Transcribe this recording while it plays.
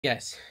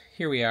Yes,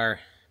 here we are,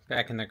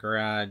 back in the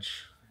garage.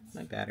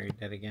 My battery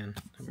dead again.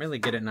 I'm really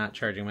good at not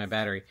charging my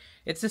battery.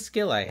 It's a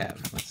skill I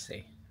have. Let's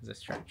see. Is this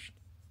charged?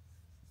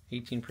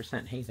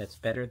 18%. Hey, that's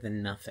better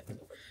than nothing.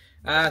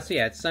 So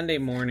yeah, it's Sunday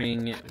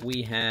morning.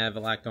 We have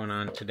a lot going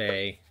on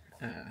today.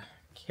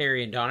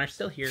 Carrie and Dawn are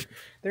still here.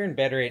 They're in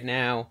bed right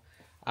now.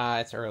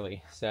 It's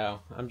early, so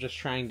I'm just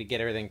trying to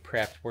get everything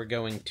prepped. We're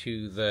going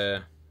to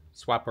the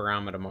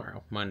Swap-A-Rama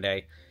tomorrow,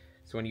 Monday.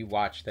 So when you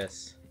watch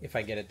this, if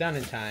I get it done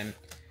in time,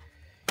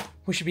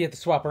 we should be at the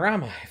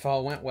Swap-A-Rama if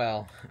all went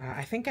well.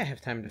 I think I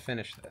have time to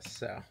finish this,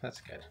 so that's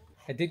good.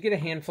 I did get a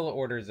handful of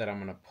orders that I'm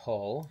going to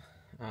pull.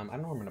 I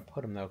don't know where I'm going to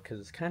put them, though, because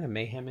it's kind of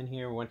mayhem in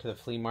here. We went to the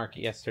flea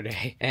market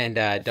yesterday, and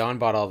Dawn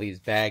bought all these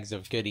bags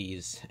of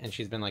goodies, and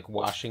she's been, like,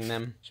 washing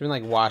them. She's been,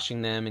 like,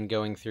 washing them and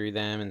going through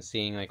them and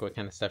seeing, like, what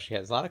kind of stuff she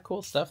has. A lot of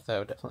cool stuff,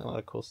 though. Definitely a lot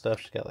of cool stuff.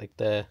 She's got, like,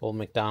 the old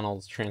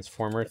McDonald's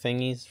Transformer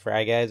thingies,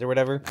 Fry Guys or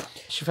whatever.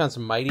 She found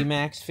some Mighty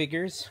Max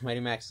figures. Mighty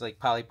Max is, like,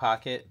 Polly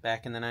Pocket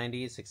back in the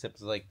 90s, except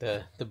it's, like,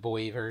 the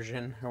boy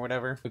version or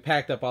whatever. We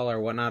packed up all our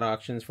Whatnot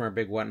auctions from our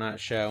big Whatnot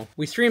show.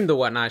 We streamed the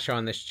Whatnot show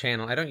on this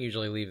channel. I don't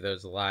usually leave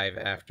those live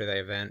after the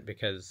event,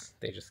 because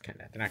they just they're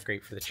not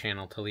great for the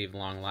channel to leave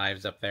long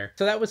lives up there.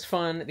 So that was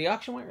fun. The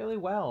auction went really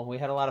well. We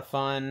had a lot of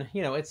fun.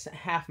 You know, it's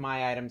half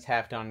my items,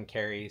 half Dawn and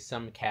Carrie's,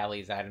 some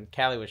Callie's items.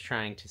 Callie was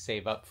trying to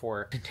save up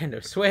for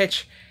Nintendo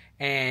Switch,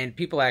 and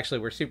people actually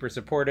were super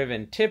supportive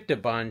and tipped a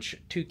bunch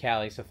to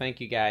Callie. So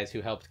thank you guys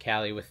who helped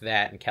Callie with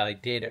that. And Callie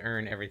did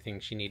earn everything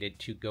she needed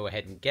to go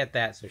ahead and get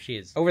that. So she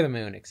is over the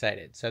moon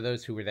excited. So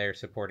those who were there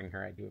supporting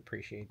her, I do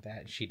appreciate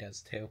that. She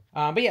does too.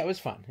 But yeah, it was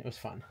fun. It was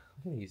fun.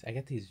 Look at these. I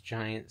got these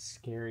giant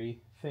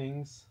scary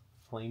things.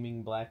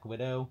 Flaming Black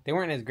Widow. They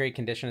weren't as great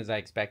condition as I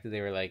expected.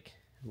 They were like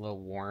a little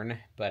worn,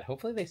 but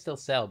hopefully they still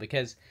sell,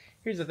 because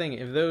here's the thing.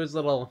 If those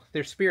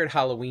they're Spirit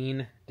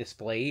Halloween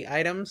display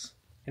items,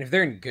 and if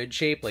they're in good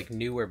shape, like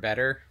new or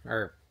better,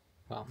 or,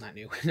 well, not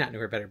new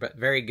or better, but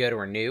very good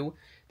or new,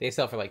 they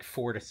sell for like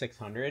 $400 to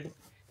 $600.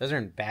 Those are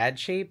in bad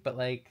shape, but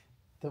like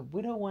the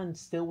Widow one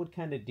still would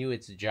kind of do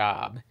its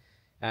job.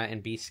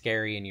 And be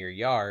scary in your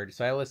yard.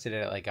 So I listed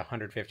it at like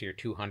 150 or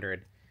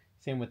 200.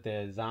 Same with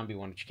the zombie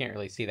one, which you can't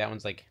really see. That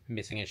one's like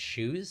missing his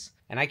shoes.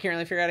 And I can't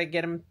really figure out how to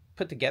get him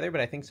put together, but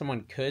I think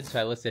someone could.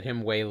 So I listed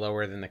him way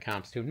lower than the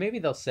comps too. Maybe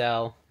they'll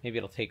sell. Maybe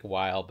it'll take a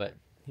while, but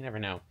you never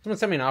know. Someone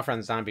sent me an offer on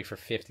the zombie for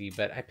 50,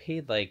 but I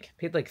paid like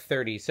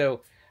 30. So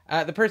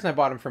the person I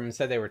bought them from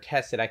said they were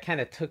tested. I kind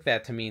of took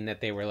that to mean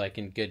that they were like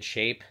in good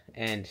shape.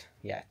 And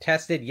yeah,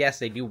 tested, yes,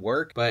 they do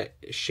work, but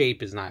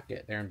shape is not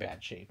good. They're in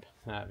bad shape.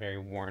 Very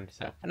worn.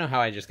 So I don't know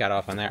how I just got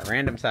off on that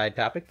random side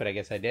topic, but I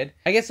guess I did.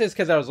 I guess it's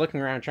because I was looking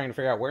around trying to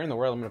figure out where in the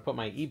world I'm going to put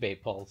my eBay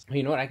pulls.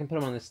 You know what? I can put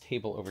them on this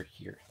table over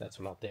here. That's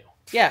what I'll do.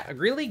 Yeah, a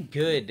really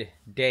good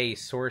day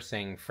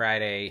sourcing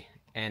Friday.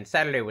 And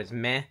Saturday was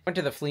meh. Went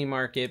to the flea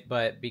market,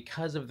 but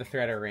because of the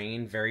threat of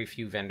rain, very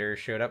few vendors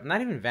showed up.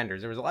 Not even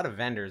vendors. There was a lot of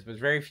vendors, but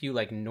very few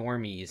like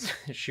normies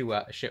show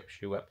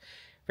up.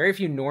 Very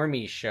few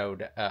normies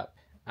showed up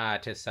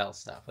to sell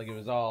stuff. Like it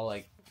was all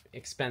like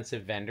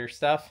expensive vendor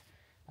stuff.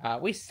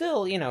 We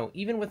still, you know,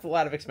 even with a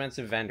lot of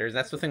expensive vendors,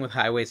 that's the thing with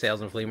highway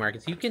sales and flea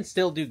markets, you can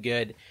still do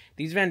good.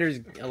 These vendors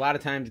a lot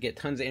of times get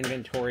tons of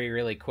inventory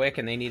really quick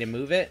and they need to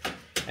move it.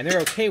 And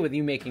they're okay with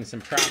you making some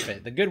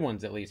profit. The good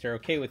ones, at least, are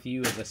okay with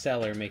you as a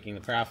seller making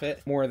the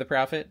profit, more of the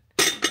profit,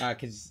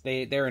 because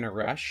they're in a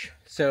rush.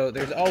 So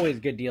there's always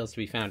good deals to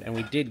be found, and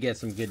we did get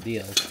some good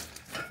deals,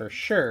 for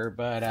sure,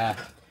 but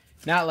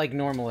not like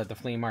normal at the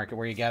flea market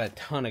where you got a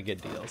ton of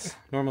good deals.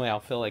 Normally I'll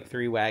fill like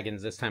 3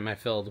 wagons. This time I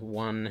filled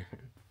one,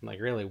 like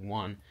really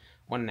one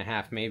and a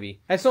half maybe.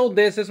 I sold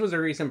this. This was a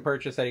recent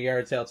purchase at a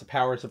yard sale. It's a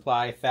power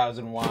supply,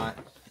 1000 watt,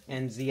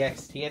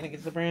 NZXT, I think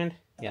it's the brand.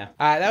 Yeah.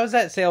 That was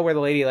that sale where the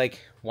lady like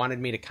wanted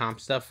me to comp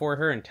stuff for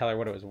her and tell her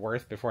what it was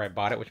worth before I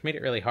bought it, which made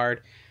it really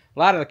hard. A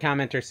lot of the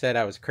commenters said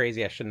I was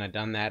crazy. I shouldn't have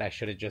done that. I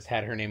should have just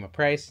had her name a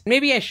price.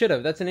 Maybe I should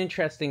have. That's an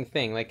interesting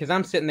thing. Like, because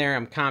I'm sitting there,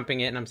 I'm comping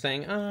it, and I'm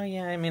saying, oh,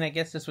 yeah, I mean, I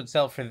guess this would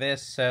sell for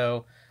this,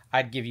 so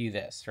I'd give you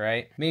this,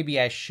 right? Maybe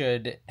I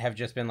should have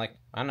just been like,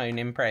 I don't know, you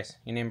name a price.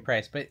 You name a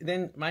price. But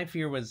then my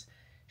fear was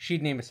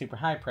she'd name a super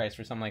high price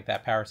for something like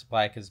that power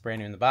supply because it's brand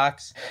new in the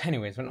box.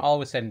 Anyways, when all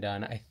was said and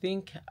done, I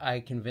think I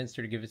convinced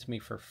her to give it to me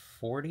for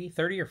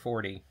 30 or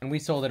 40. And we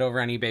sold it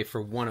over on eBay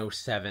for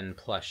 107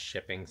 plus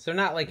shipping. So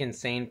not like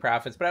insane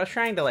profits, but I was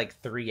trying to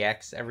like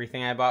 3x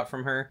everything I bought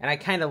from her. And I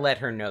kind of let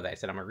her know that. I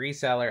said, I'm a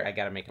reseller. I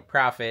got to make a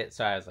profit.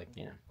 So I was like,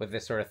 you know, with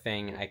this sort of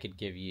thing, I could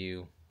give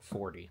you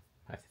 40.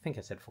 I think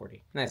I said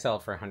 40. And I sell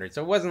it for 100.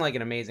 So it wasn't like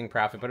an amazing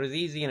profit, but it was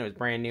easy and it was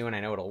brand new and I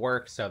know it'll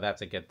work, so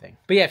that's a good thing.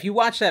 But yeah, if you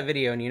watch that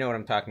video and you know what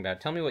I'm talking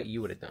about, tell me what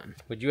you would have done.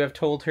 Would you have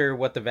told her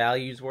what the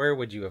values were?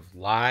 Would you have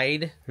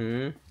lied?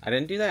 I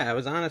didn't do that. I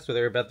was honest with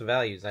her about the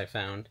values I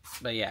found.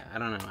 But yeah, I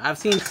don't know. I've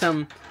seen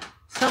some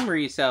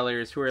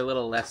resellers who are a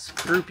little less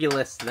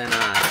scrupulous than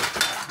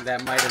I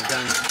that might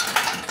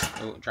have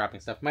done, dropping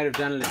stuff, might have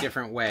done it a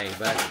different way,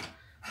 but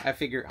I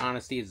figure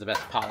honesty is the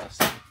best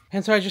policy.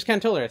 And so I just kind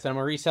of told her, I said, I'm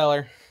a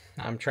reseller.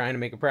 I'm trying to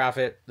make a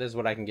profit. This is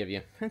what I can give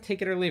you.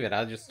 Take it or leave it.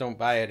 I just don't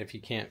buy it if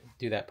you can't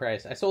do that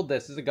price. I sold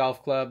this. This is a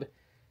golf club.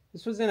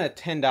 This was in a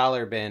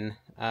 $10 bin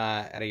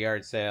at a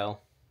yard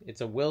sale.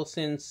 It's a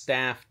Wilson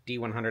Staff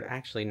D100. I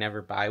actually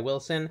never buy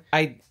Wilson.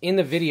 In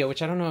the video,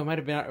 which I don't know, it might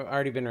have been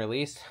already been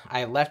released,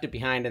 I left it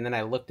behind and then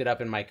I looked it up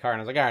in my car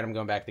and I was like, all right, I'm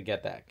going back to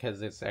get that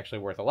because it's actually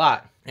worth a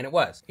lot. And it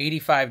was.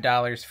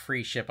 $85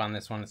 free ship on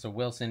this one. It's a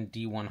Wilson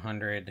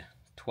D100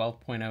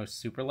 12.0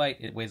 super light.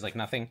 It weighs like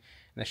nothing.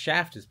 And the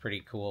shaft is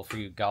pretty cool for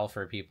you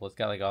golfer people. It's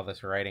got like all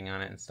this writing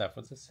on it and stuff.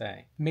 What's it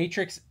say?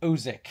 Matrix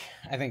Ozic.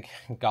 I think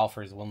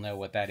golfers will know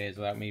what that is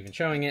without me even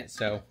showing it,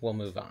 so we'll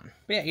move on.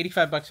 But yeah,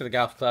 85 bucks for the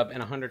golf club and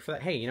 100 for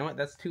that. Hey, you know what?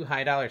 That's 2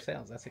 high dollar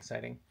sales. That's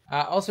exciting.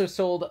 Also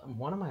sold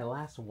one of my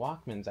last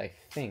Walkmans, I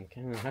think.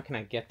 I don't know, how can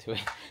I get to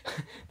it?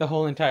 The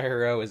whole entire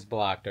row is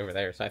blocked over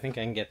there, so I think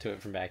I can get to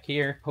it from back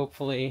here,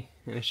 hopefully.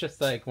 And it's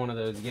just like one of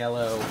those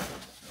yellow...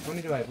 How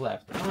many do I have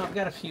left? Oh, I've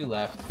got a few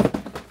left.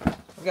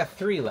 I've got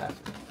 3 left.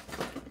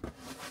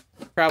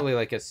 Probably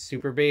like a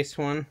super base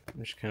one.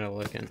 I'm just kind of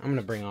looking. I'm going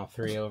to bring all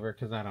 3 over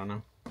because I don't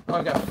know. Oh,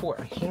 I've got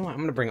 4. You know what? I'm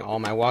going to bring all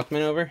my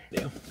Walkman over.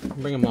 Yeah.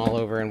 Bring them all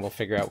over and we'll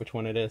figure out which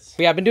one it is.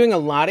 But yeah, I've been doing a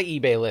lot of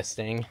eBay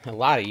listing.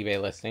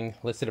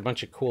 Listed a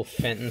bunch of cool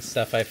Fenton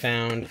stuff I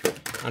found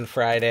on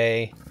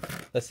Friday.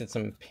 Listed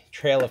some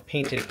Trail of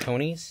Painted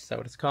Conies. Is that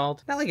what it's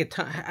called? Not like a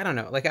ton. I don't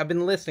know. Like, I've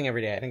been listing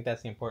every day. I think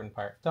that's the important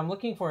part. So I'm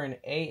looking for an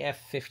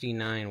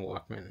AF59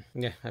 Walkman.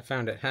 Yeah, I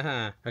found it.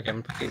 Haha. Okay,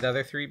 I'm going to put these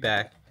other 3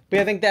 back. But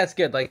I think that's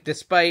good. Like,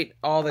 despite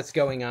all that's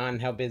going on,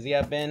 how busy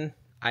I've been,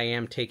 I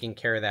am taking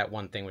care of that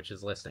one thing, which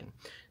is listing.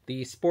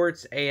 The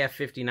Sports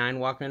AF59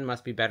 Walkman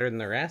must be better than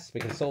the rest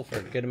because it sold for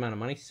a good amount of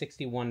money,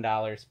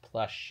 $61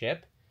 plus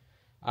ship.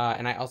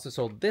 And I also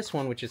sold this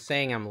one, which is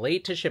saying I'm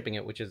late to shipping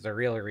it, which is the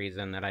real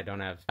reason that I don't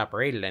have top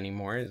rated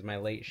anymore, is my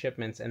late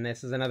shipments. And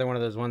this is another one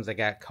of those ones that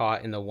got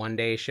caught in the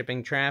 1-day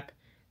shipping trap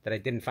that I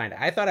didn't find.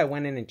 I thought I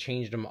went in and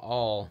changed them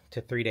all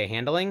to 3-day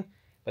handling.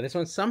 But this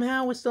one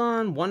somehow was still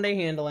on 1-day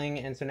handling,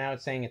 and so now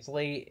it's saying it's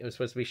late. It was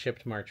supposed to be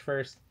shipped March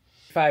 1st.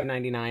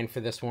 $5.99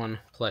 for this one,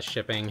 plus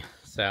shipping.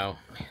 So,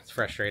 it's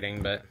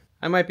frustrating, but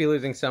I might be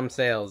losing some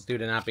sales due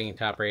to not being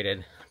top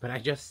rated. But I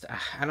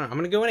don't know. I'm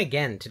going to go in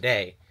again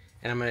today,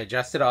 and I'm going to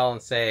adjust it all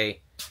and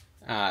say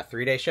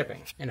 3-day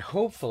shipping. And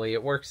hopefully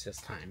it works this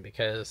time,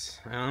 because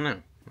I don't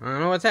know. I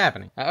don't know what's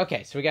happening.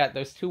 Okay, so we got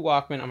those 2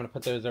 Walkman. I'm going to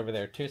put those over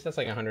there too. So that's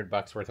like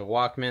 $100 worth of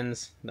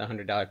Walkmans, the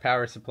 $100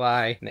 power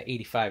supply, and the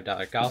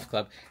 $85 golf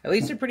club. At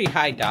least they're pretty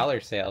high dollar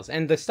sales.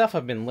 And the stuff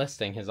I've been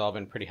listing has all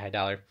been pretty high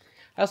dollar.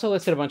 I also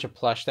listed a bunch of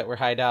plush that were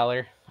high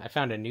dollar. I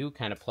found a new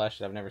kind of plush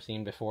that I've never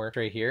seen before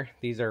right here.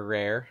 These are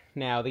rare.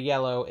 Now the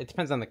yellow, it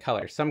depends on the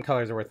color. Some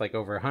colors are worth like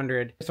over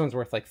 100. This one's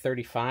worth like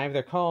 35.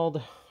 They're called,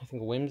 I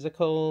think,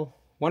 Whimsical.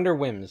 Wonder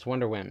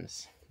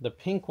Whims. The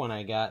pink one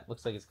I got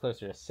looks like it's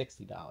closer to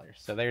 $60.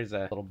 So there's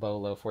a little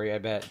bolo for you, I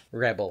bet.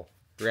 Rebel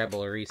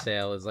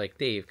resale is like,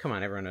 Dave, come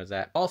on, everyone knows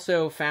that.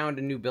 Also found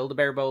a new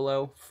Build-A-Bear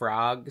bolo.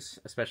 Frogs,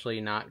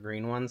 especially not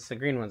green ones. The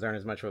green ones aren't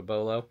as much of a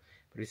bolo.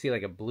 But you see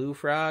like a blue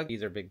frog,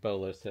 these are big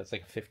bolos, so it's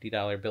like a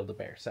 $50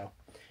 Build-A-Bear. So,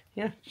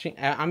 yeah,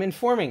 I'm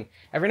informing.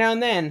 Every now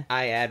and then,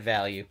 I add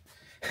value.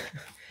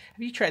 Have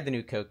you tried the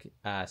new Coke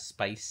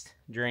spiced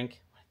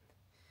drink?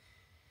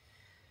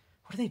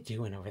 What are they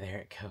doing over there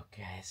at Coke,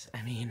 guys?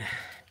 I mean,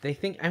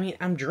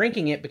 I'm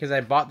drinking it because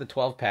I bought the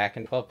 12-pack,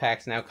 and 12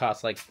 packs now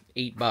cost like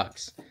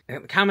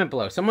 $8. Comment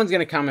below. Someone's going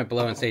to comment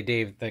below and say,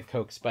 Dave, the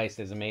Coke Spiced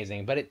is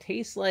amazing. But it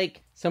tastes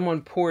like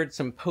someone poured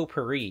some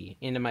potpourri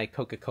into my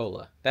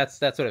Coca-Cola.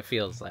 That's what it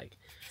feels like.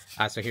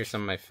 So here's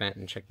some of my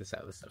Fenton. Check this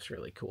out. This stuff's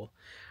really cool.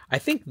 I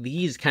think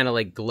these kind of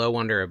like glow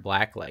under a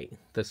black light.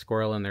 The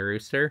squirrel and the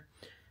rooster.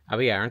 But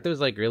yeah, aren't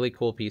those like really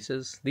cool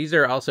pieces? These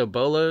are also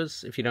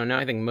bolos. If you don't know,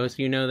 I think most of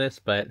you know this,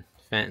 but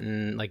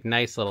Fenton, like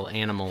nice little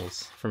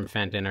animals from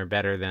Fenton are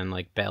better than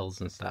like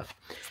bells and stuff.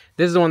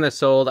 This is the one that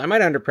sold. I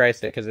might have underpriced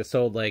it because it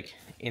sold like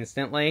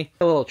instantly.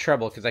 A little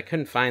trouble because I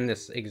couldn't find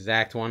this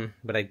exact one,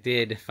 but I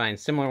did find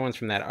similar ones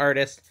from that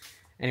artist.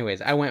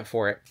 Anyways, I went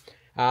for it.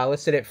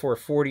 Listed it for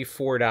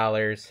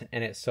 $44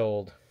 and it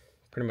sold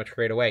pretty much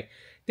right away.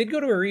 Did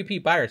go to a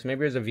repeat buyer, so maybe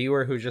there's a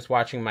viewer who's just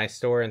watching my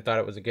store and thought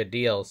it was a good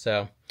deal.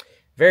 So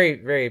very,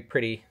 very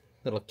pretty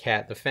little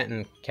cat. The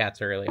Fenton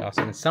cats are really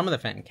awesome. And some of the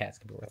Fenton cats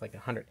could be worth like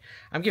 100.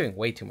 I'm giving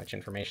way too much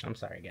information. I'm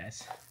sorry,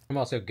 guys. I'm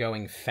also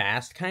going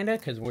fast, kind of,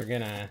 because we're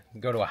going to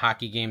go to a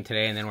hockey game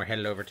today, and then we're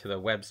headed over to the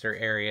Webster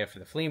area for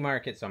the flea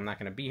market, so I'm not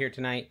going to be here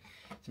tonight.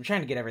 So I'm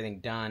trying to get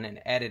everything done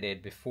and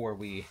edited before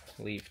we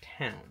leave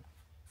town.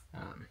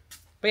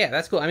 But yeah,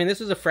 that's cool. I mean, this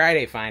was a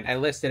Friday find. I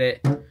listed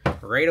it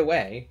right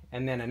away.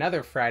 And then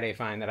another Friday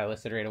find that I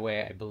listed right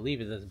away, I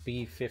believe, is this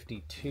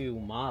B52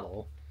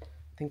 model.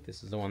 I think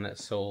this is the one that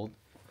sold.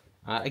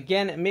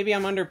 Again, maybe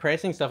I'm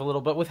underpricing stuff a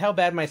little, but with how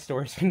bad my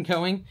store's been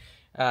going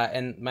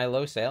and my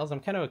low sales,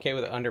 I'm kind of okay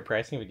with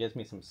underpricing if it gives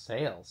me some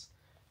sales.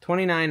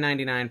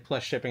 $29.99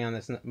 plus shipping on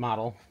this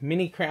model.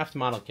 Mini Craft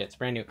model kits,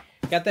 brand new.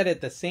 Got that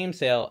at the same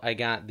sale I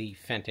got the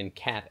Fenton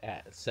cat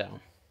at, so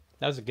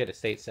that was a good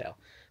estate sale.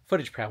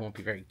 Footage probably won't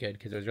be very good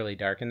because it was really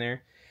dark in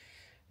there.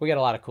 We got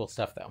a lot of cool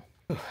stuff, though.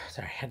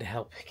 Sorry, I had to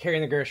help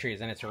carrying the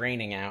groceries, and it's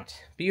raining out.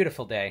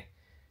 Beautiful day.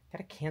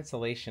 Got a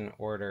cancellation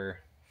order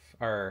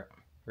or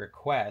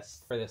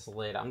request for this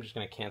lid. I'm just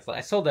gonna cancel it.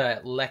 I sold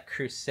a Le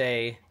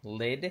Creuset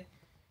lid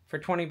for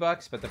 20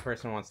 bucks, but the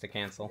person wants to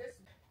cancel.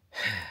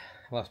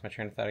 I lost my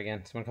train of thought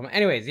again. Someone come.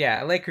 Anyways,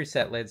 yeah, a Le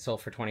Creuset lid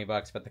sold for 20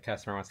 bucks, but the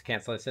customer wants to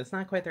cancel it. So it's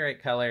not quite the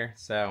right color,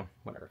 so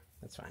whatever.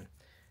 That's fine.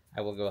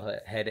 I will go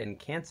ahead and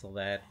cancel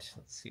that.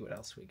 Let's see what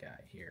else we got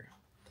here.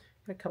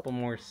 Got a couple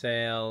more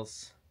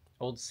sales.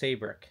 Old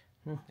Saybrook.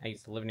 I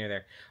used to live near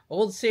there.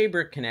 Old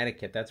Saybrook,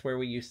 Connecticut. That's where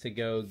we used to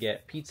go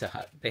get Pizza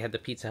Hut. They had the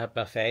Pizza Hut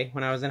buffet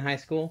when I was in high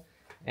school.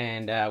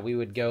 And we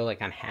would go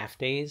like on half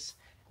days.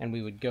 And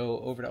we would go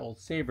over to Old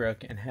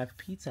Saybrook and have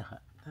Pizza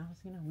Hut. That was,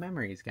 you know,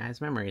 memories,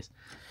 guys, memories.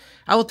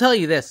 I will tell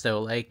you this,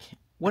 though. Like,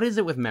 what is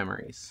it with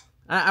memories?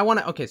 I want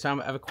to... Okay, so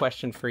I have a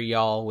question for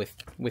y'all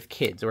with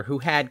kids. Or who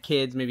had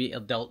kids, maybe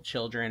adult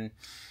children.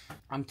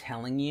 I'm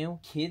telling you,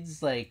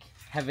 kids, like,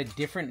 have a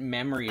different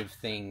memory of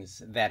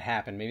things that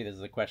happen. Maybe this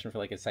is a question for,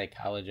 like, a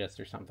psychologist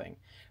or something.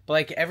 But,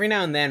 like, every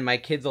now and then, my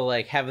kids will,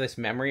 like, have this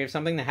memory of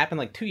something that happened,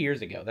 like, 2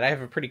 years ago that I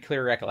have a pretty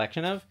clear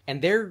recollection of.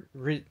 And their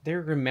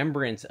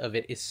remembrance of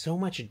it is so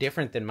much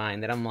different than mine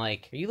that I'm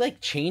like, are you, like,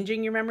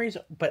 changing your memories?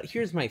 But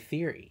here's my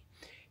theory.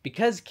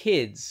 Because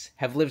kids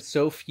have lived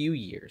so few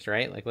years,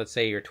 right? Like, let's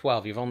say you're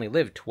 12, you've only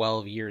lived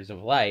 12 years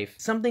of life.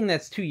 Something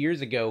that's 2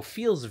 years ago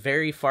feels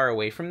very far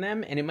away from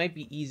them, and it might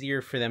be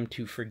easier for them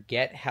to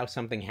forget how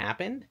something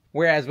happened.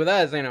 Whereas with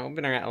us, you know, I've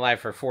been alive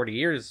for 40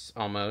 years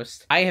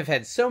almost. I have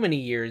had so many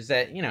years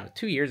that, you know,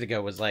 2 years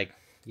ago was like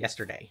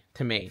yesterday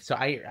to me. So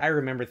I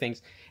remember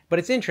things. But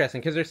it's interesting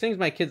because there's things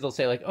my kids will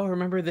say like, oh,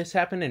 remember this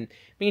happened? And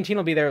me and Tina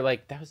will be there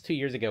like, that was 2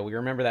 years ago. We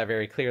remember that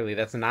very clearly.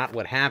 That's not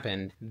what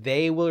happened.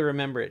 They will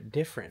remember it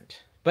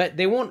different. But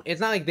they won't, it's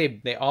not like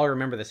they all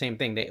remember the same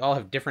thing. They all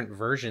have different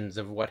versions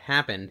of what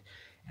happened.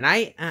 And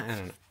I don't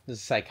know. This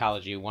is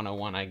psychology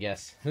 101, I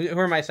guess. Who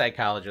are my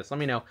psychologists? Let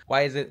me know.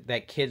 Why is it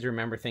that kids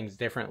remember things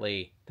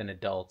differently than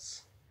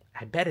adults?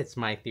 I bet it's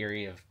my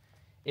theory of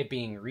it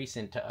being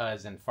recent to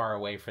us and far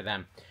away for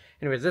them.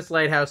 Anyways, this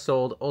lighthouse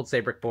sold. Old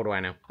Saybrook, what do I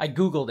know? I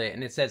Googled it,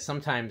 and it says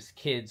sometimes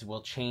kids will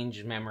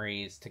change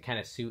memories to kind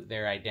of suit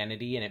their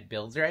identity, and it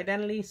builds their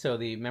identity, so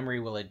the memory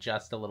will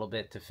adjust a little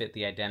bit to fit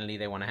the identity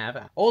they want to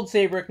have. Old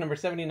Saybrook, number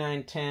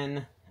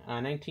 7910,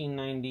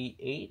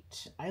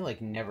 1998. I,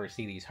 like, never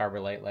see these Harbor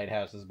Light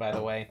lighthouses, by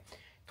the way.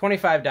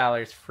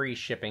 $25, free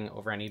shipping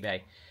over on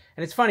eBay.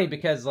 And it's funny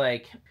because,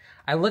 like,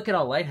 I look at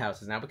all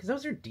lighthouses now because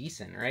those are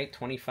decent, right?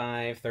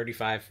 25,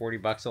 35, 40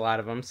 bucks, a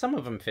lot of them. Some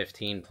of them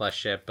 15 plus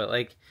ship, but,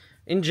 like,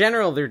 in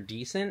general, they're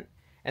decent.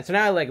 And so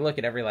now I, like, look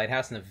at every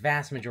lighthouse, and the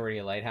vast majority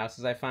of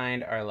lighthouses I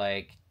find are,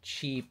 like,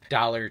 cheap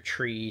Dollar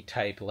Tree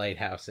type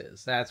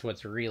lighthouses. That's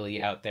what's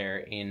really out there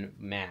in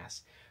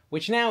mass.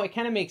 Which now, it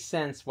kind of makes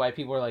sense why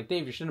people are like,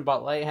 Dave, you shouldn't have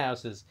bought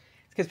lighthouses.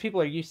 It's because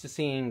people are used to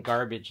seeing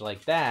garbage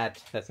like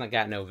that that's not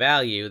got no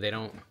value. They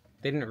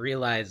didn't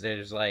realize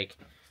there's, like,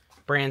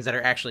 brands that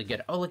are actually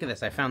good. Oh, look at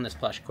this. I found this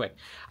plush quick.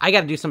 I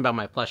got to do something about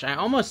my plush. I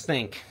almost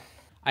think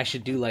I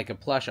should do like a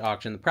plush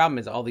auction. The problem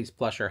is all these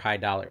plush are high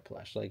dollar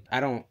plush. Like I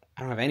don't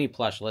have any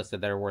plush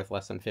listed that are worth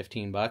less than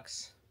 15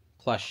 bucks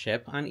plus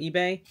ship on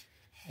eBay.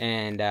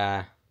 And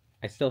I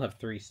still have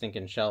 3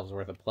 stinking shelves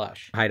worth of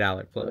plush. High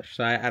dollar plush.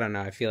 So I don't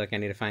know. I feel like I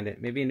need to find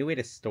it. Maybe a new way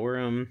to store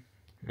them.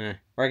 Or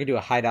I could do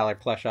a high dollar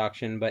plush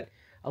auction, but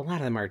a lot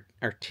of them are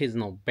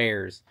artisanal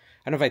bears.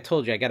 I don't know if I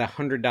told you, I got a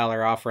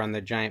 $100 offer on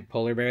the giant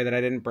polar bear that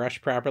I didn't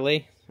brush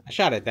properly. I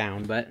shot it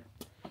down, but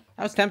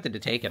I was tempted to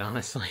take it,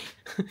 honestly.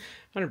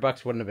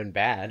 $100 wouldn't have been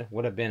bad.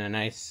 Would have been a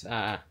nice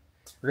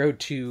road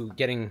to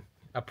getting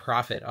a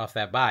profit off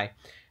that buy.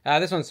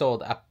 This one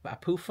sold a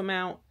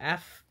Poofamau,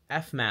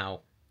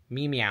 F-Mau,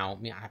 Meow,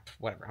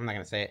 whatever, I'm not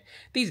going to say it.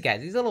 These guys,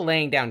 these little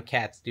laying down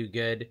cats do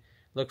good.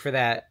 Look for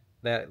that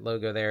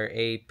logo there,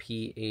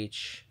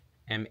 APHMAU.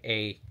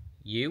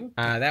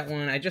 That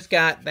one, I just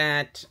got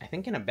that, I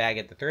think in a bag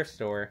at the thrift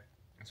store.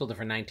 I sold it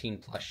for 19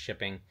 plus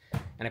shipping,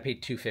 and I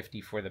paid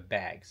 $2.50 for the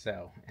bag,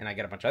 so, and I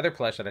got a bunch of other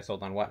plush that I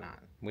sold on Whatnot.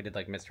 We did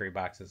like mystery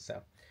boxes,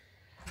 so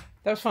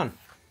that was fun.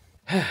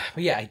 But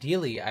yeah,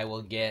 ideally I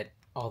will get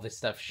all this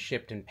stuff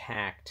shipped and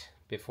packed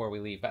before we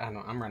leave, but I don't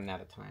know, I'm running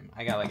out of time.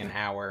 I got like an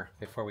hour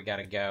before we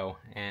gotta go,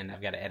 and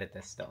I've got to edit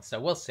this still, so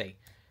we'll see.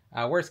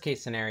 Worst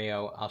case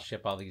scenario, I'll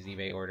ship all these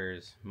eBay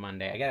orders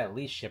Monday. I gotta at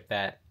least ship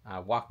that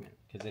Walkman,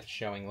 because it's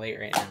showing late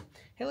right now.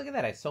 Hey, look at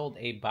that, I sold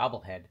a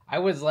bobblehead. I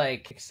was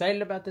like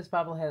excited about this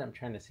bobblehead. I'm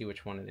trying to see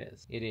which one it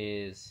is. It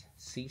is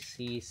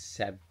CC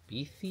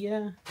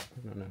Sabathia.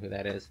 I don't know who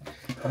that is.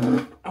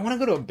 I want to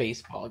go to a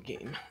baseball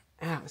game.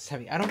 Ah, it's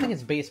heavy. I don't think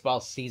it's baseball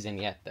season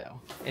yet,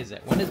 though. Is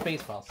it? When is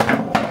baseball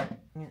season?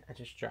 Yeah, I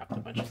just dropped a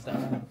bunch of stuff.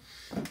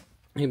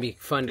 It'd be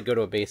fun to go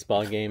to a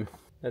baseball game.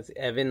 That's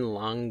Evan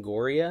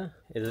Longoria.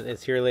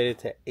 Is he related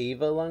to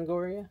Ava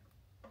Longoria?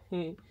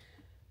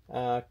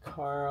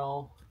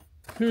 Carl.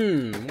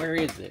 Where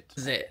is it?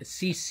 Is it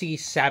CC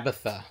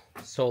Sabatha?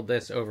 Sold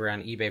this over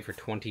on eBay for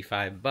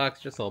 25 bucks.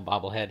 Just a little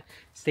bobblehead.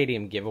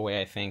 Stadium giveaway,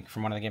 I think,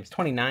 from one of the games.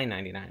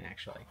 $29.99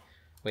 actually.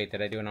 Wait,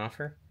 did I do an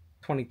offer?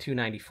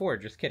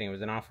 $22.94. Just kidding, it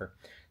was an offer.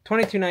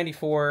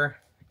 $22.94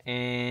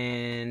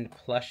 and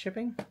plus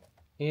shipping.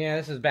 Yeah,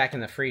 this is back in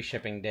the free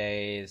shipping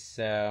days,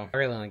 so I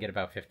really only get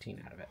about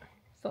 15 out of it.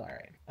 Still all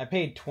right. I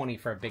paid 20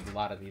 for a big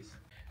lot of these.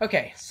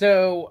 Okay,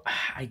 so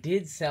I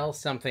did sell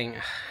something.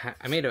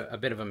 I made a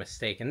bit of a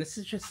mistake, and this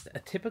is just a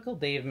typical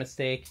Dave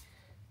mistake,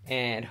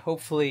 and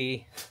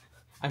hopefully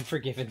I'm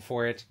forgiven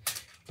for it.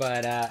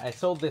 But I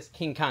sold this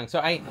King Kong. So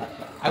I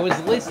was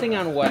listing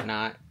on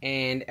Whatnot,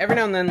 and every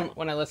now and then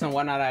when I list on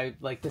Whatnot, I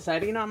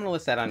decide, you know, I'm going to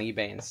list that on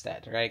eBay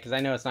instead, right? Because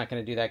I know it's not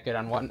going to do that good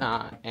on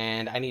Whatnot,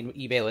 and I need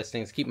eBay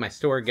listings to keep my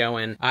store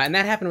going. And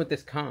that happened with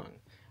this Kong.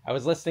 I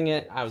was listing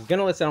it. I was going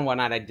to list it on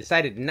Whatnot. I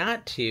decided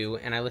not to,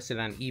 and I listed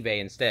it on eBay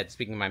instead,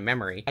 speaking of my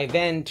memory. I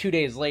then, 2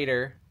 days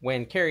later,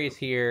 when Carrie's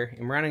here,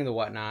 I'm running the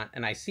Whatnot,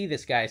 and I see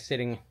this guy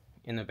sitting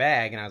in the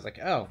bag, and I was like,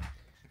 oh.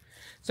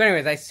 So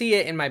anyways, I see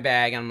it in my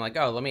bag, and I'm like,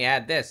 oh, let me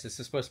add this. This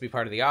is supposed to be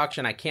part of the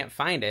auction. I can't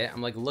find it.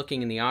 I'm like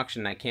looking in the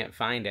auction, and I can't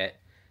find it.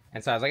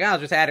 And so I was like, oh, I'll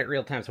just add it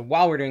real time. So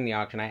while we're doing the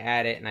auction, I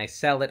add it, and I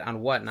sell it on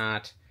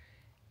Whatnot.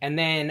 And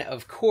then,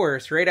 of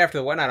course, right after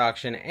the Whatnot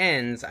auction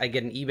ends, I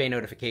get an eBay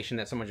notification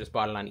that someone just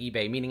bought it on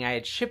eBay, meaning I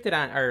had shipped it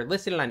on, or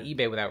listed it on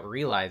eBay without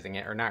realizing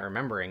it, or not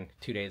remembering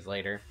 2 days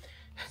later.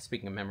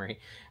 Speaking of memory.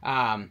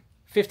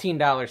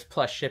 $15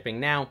 plus shipping.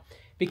 Now,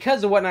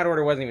 because the Whatnot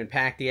order wasn't even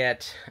packed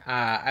yet,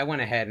 I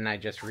went ahead and I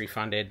just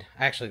refunded.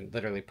 I actually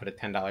literally put a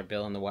 $10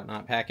 bill in the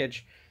Whatnot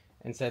package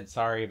and said,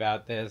 sorry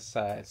about this.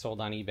 It's sold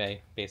on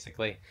eBay,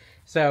 basically.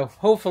 So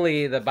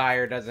hopefully the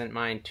buyer doesn't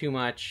mind too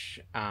much.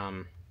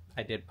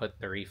 I did put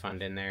the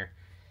refund in there.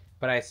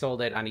 But I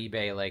sold it on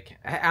eBay,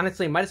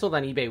 honestly, I might have sold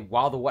on eBay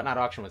while the Whatnot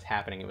auction was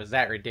happening. It was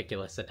that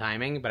ridiculous, the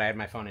timing, but I had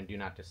my phone in Do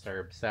Not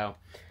Disturb. So,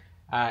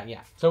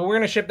 yeah. So we're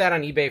going to ship that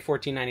on eBay,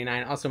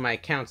 $14.99. Also, my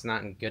account's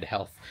not in good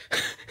health.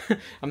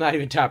 I'm not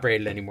even top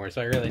rated anymore,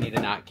 so I really need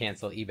to not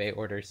cancel eBay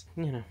orders.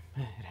 You know,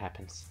 it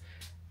happens.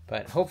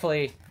 But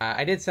hopefully,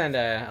 I did send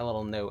a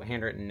little note,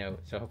 handwritten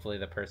note, so hopefully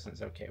the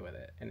person's okay with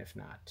it. And if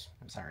not,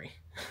 I'm sorry.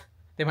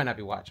 They might not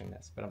be watching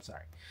this, but I'm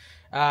sorry.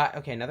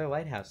 Okay, another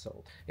lighthouse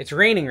sold. It's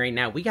raining right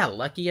now. We got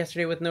lucky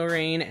yesterday with no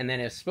rain, and then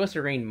it was supposed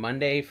to rain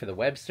Monday for the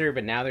Webster,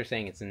 but now they're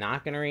saying it's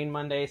not going to rain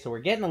Monday, so we're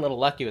getting a little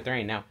lucky with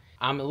rain. Now,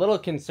 I'm a little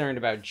concerned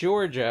about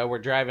Georgia. We're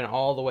driving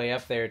all the way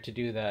up there to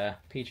do the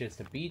Peaches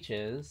to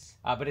Beaches,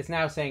 but it's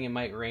now saying it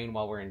might rain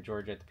while we're in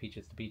Georgia at the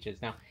Peaches to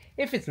Beaches. Now,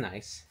 if it's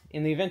nice,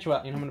 in the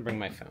eventuality, I'm going to bring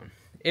my phone,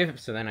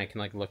 so then I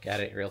can look at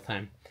it in real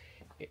time.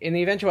 In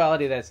the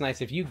eventuality that it's nice,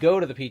 if you go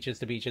to the Peaches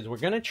to Beaches, we're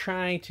going to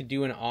try to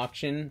do an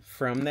auction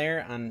from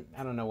there on,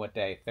 I don't know what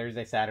day,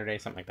 Thursday, Saturday,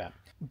 something like that.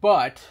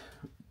 But,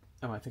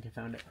 oh, I think I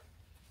found it.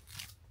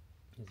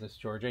 Is this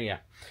Georgia? Yeah.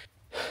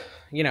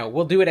 You know,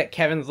 we'll do it at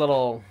Kevin's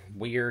little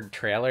weird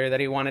trailer that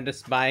he wanted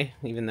to buy,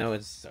 even though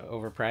it's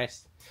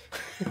overpriced.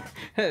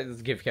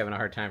 Let's give Kevin a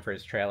hard time for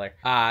his trailer.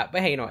 But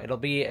hey, you know, it'll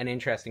be an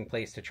interesting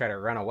place to try to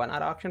run a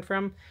Whatnot auction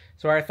from.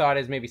 So our thought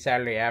is maybe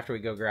Saturday after we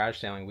go garage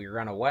sailing, we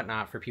run a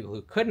Whatnot for people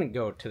who couldn't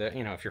go to the,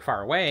 you know, if you're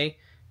far away,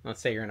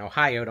 let's say you're in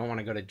Ohio, don't want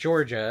to go to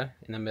Georgia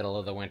in the middle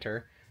of the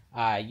winter,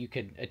 you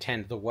could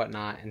attend the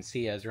Whatnot and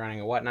see us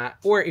running a Whatnot.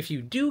 Or if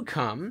you do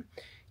come,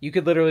 you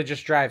could literally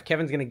just drive.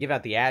 Kevin's going to give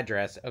out the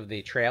address of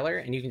the trailer,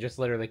 and you can just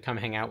literally come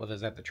hang out with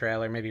us at the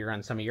trailer, maybe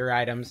run some of your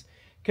items.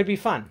 Could be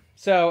fun.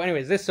 So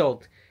anyways, this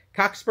sold.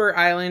 Cockspur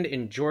Island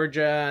in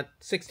Georgia,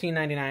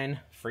 $16.99,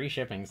 free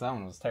shipping. So that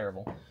one was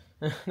terrible.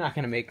 Not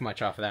going to make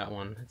much off of that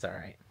one. It's all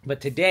right.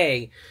 But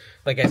today,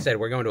 like I said,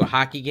 we're going to a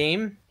hockey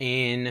game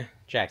in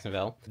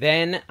Jacksonville.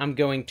 Then I'm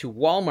going to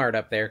Walmart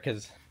up there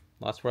because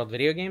Lost World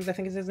Video Games, I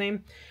think is his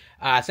name,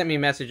 sent me a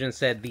message and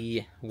said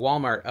the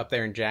Walmart up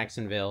there in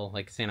Jacksonville,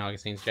 like St.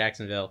 Augustine's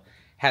Jacksonville,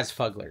 has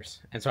Fugglers.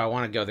 And so I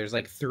want to go. There's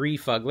 3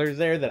 Fugglers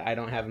there that I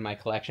don't have in my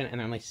collection, and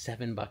they're only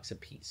 $7 a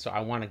piece. So I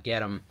want to get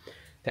them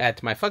to add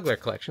to my Fuggler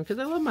collection, because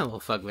I love my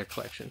little Fuggler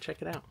collection.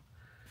 Check it out.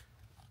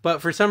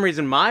 But for some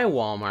reason, my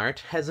Walmart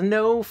has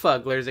no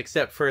Fugglers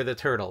except for the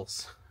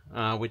turtles,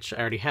 which I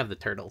already have the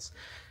turtles.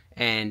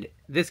 And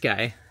this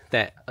guy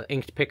that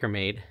Inked Picker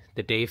made,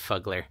 the Dave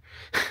Fuggler,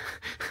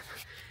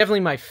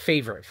 definitely my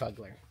favorite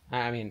Fuggler.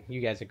 I mean,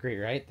 you guys agree,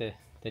 right?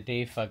 The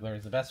Dave Fuggler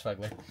is the best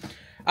Fuggler.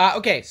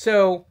 Okay,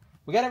 so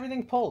we got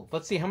everything pulled.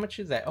 Let's see, how much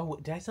is that? Oh,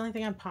 did I sell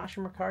anything on Posh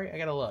or Mercari? I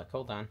gotta look.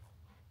 Hold on.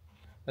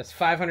 That's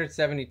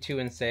 572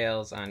 in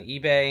sales on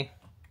eBay.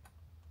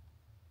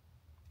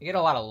 I get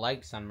a lot of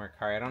likes on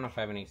Mercari. I don't know if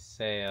I have any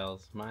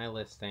sales. My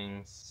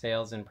listings,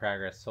 sales in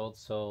progress,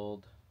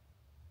 sold.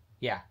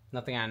 Yeah,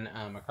 nothing on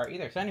Mercari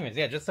either. So anyways,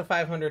 yeah, just the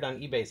 500 on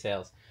eBay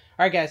sales.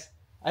 All right, guys,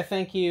 I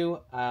thank you.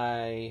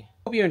 I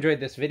hope you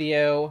enjoyed this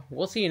video.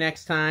 We'll see you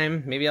next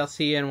time. Maybe I'll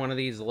see you in one of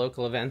these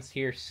local events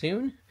here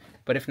soon.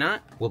 But if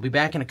not, we'll be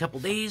back in a couple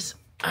days.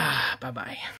 Bye-bye.